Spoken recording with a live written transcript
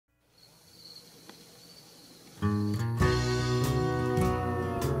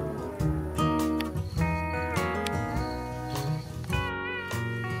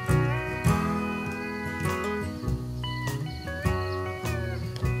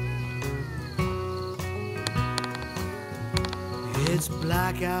It's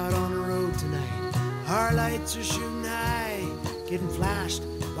blackout on the road tonight. Our lights are shooting high, getting flashed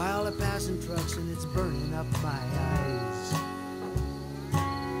by all the passing trucks, and it's burning up my eyes.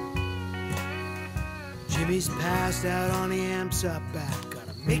 Jimmy's passed out on the amps up back, got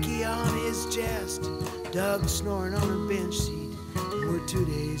a Mickey on his chest. Doug's snoring on a bench seat, and we're 2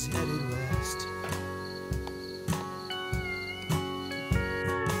 days headed west.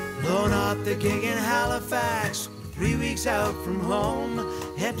 Blowing off the gig in Halifax, 3 weeks out from home.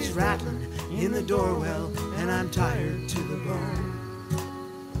 Empty's rattling in the doorwell, and I'm tired to the bone.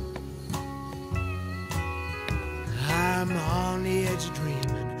 I'm on the edge of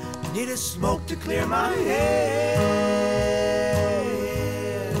dreaming, need a smoke to clear my head.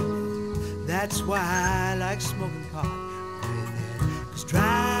 That's why I like smoking pot with it, 'cause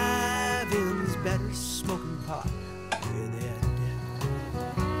driving's better smoking pot with it.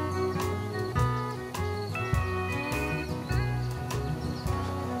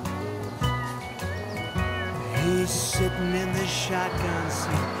 He's sitting in the shotgun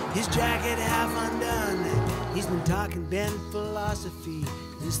seat, his jacket half undone. He's been talking bent philosophy,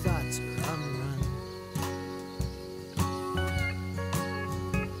 his thoughts are on the run.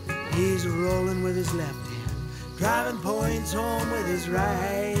 He's rolling with his left hand, driving points home with his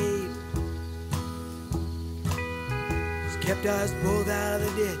right. He's kept us both out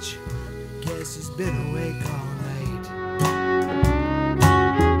of the ditch, guess he's been awake all night.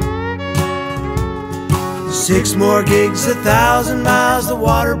 6 more gigs, 1,000 miles, the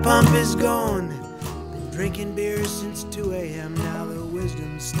water pump is going. Been drinking beer since 2 a.m., now the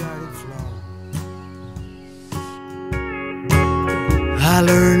wisdom started flowing. I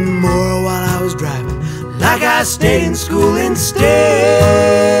learned more while I was driving, like I stayed in school instead.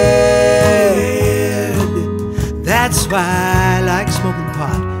 That's why I like smoking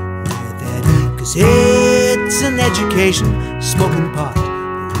pot with it, 'cause it's an education, smoking pot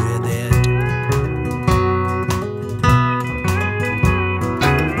with it.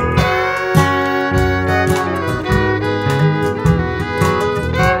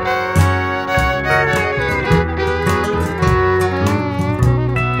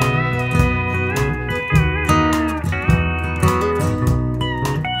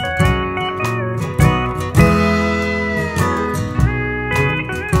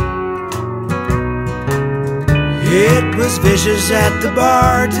 It was vicious at the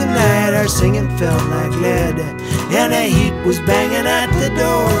bar tonight, our singing felt like lead, and the heat was banging at the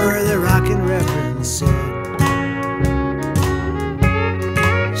door, the rockin' reverend said.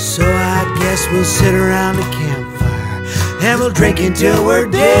 So I guess we'll sit around the campfire, and we'll drink until we're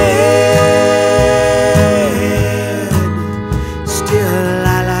dead. Still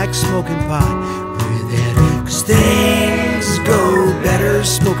I like smoking pot with it, 'cause things go better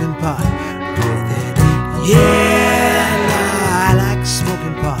smoking pot with it. Yeah, now I like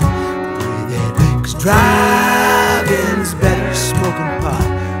smoking pot with it, 'cause driving's better smoking pot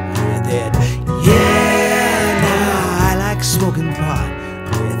with it. Yeah, now I like smoking pot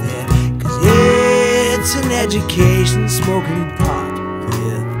with it, 'cause it's an education, smoking pot.